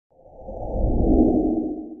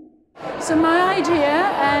So my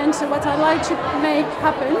idea and what I'd like to make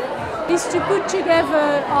happen is to put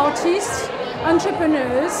together artists,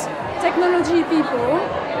 entrepreneurs, technology people,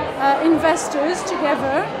 investors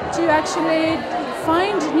together to actually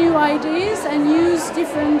find new ideas and use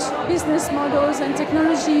different business models and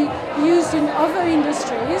technology used in other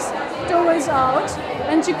industries towards art,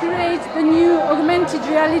 and to create the new augmented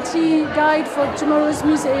reality guide for tomorrow's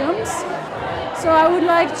museums. So I would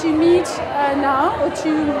like to meet now, or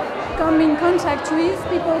to come in contact with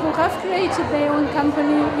people who have created their own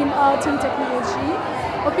company in art and technology,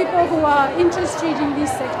 or people who are interested in this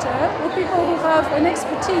sector, or people who have an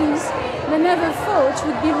expertise they never thought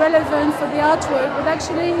would be relevant for the artwork, but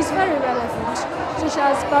actually is very relevant, such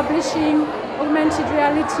as publishing, augmented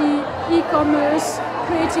reality, e-commerce,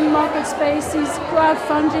 creating market spaces,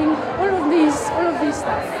 crowdfunding, all of these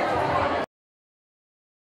stuff.